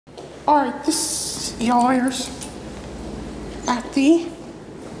Alright, this is the elevators at the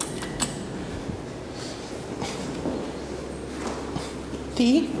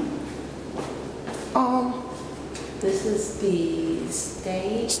This is the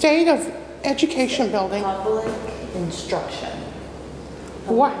State of Education building. Public instruction.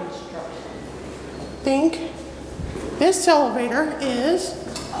 What? Think this elevator is.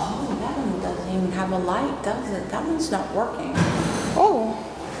 Oh, that one doesn't even have a light, does it? That one's not working. Oh.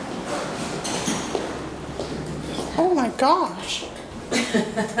 Oh my gosh.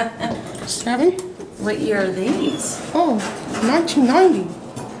 7? What year are these? Oh,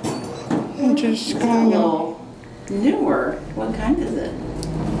 1990. I'm just going on. Newer. What kind is it?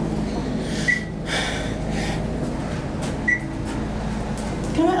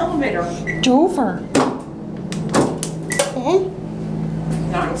 What kind of elevator? Dover.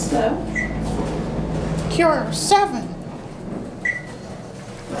 Nice though. Here are 7.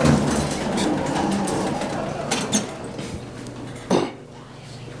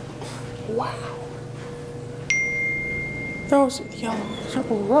 Wow. Those are the yellow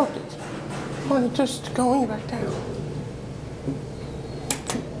triple rockets. Or just going back down.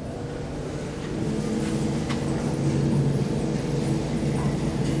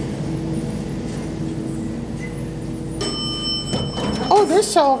 Oh,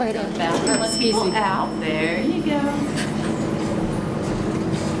 this elevator. Let's people out. There you go.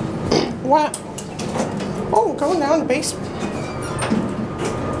 Wow. Oh, going down the basement.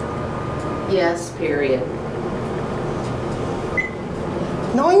 Yes, period.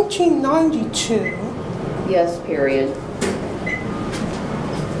 1992. Yes, period.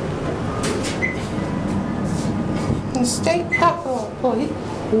 The state capitol, please.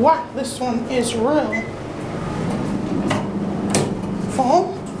 Wow, this one is real.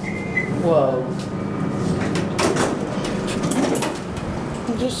 Phone. Whoa.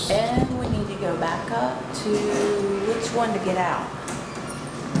 Just. And we need to go back up to which one to get out?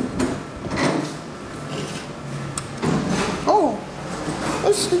 Oh,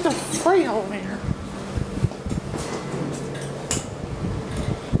 this is the freight elevator.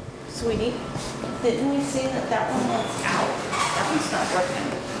 Sweetie, didn't we see that one was out? That one's not working.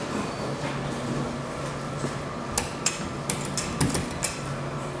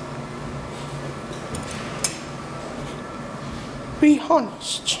 Be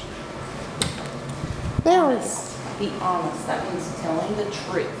honest. There we go. Be honest, that means telling the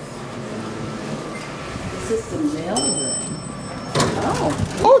truth. This is the mail room.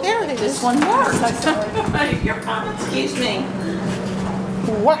 Oh, there it is. This one works. Your comments, excuse me.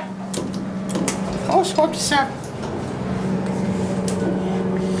 What? I was going to say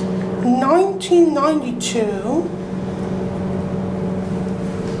 1992.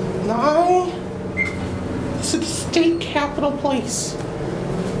 This is the state capitol police.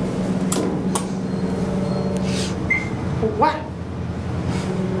 What?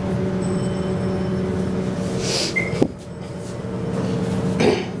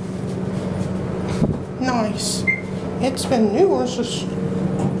 Nice. It's been new. It's just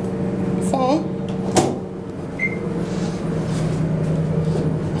phone.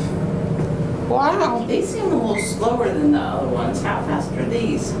 Wow. These seem a little slower than the other ones. How fast are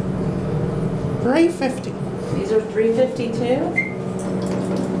these? 350. These are 352?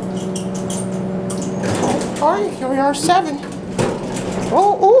 All right, here we are, 7.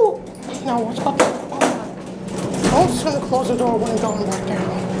 Oh. Now, what's about the I'm just going to close the door when going back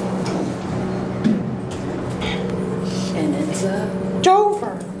down. And it's a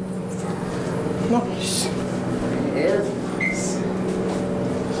Dover. Nice. It is nice.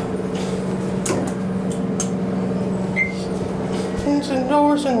 And so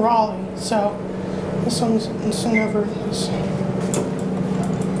Dover's in Raleigh, so this one's never this.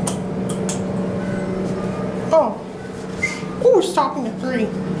 Oh, we're stopping at 3.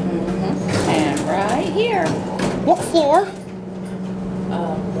 And right here. What floor?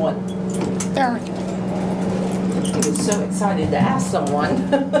 1. There we go. He was so excited to ask someone.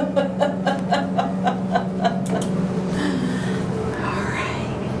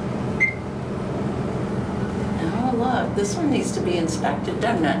 Alright. Oh look, this one needs to be inspected,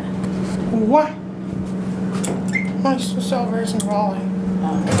 doesn't it? What? Nice, this elevator's in Raleigh.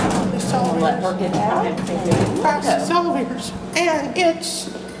 This I'll let her get out. Fastest elevators. And it's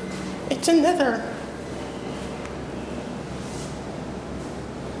another.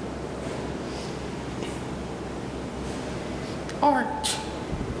 Art.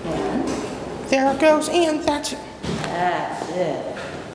 Yeah. There it goes, and that's it. That's it.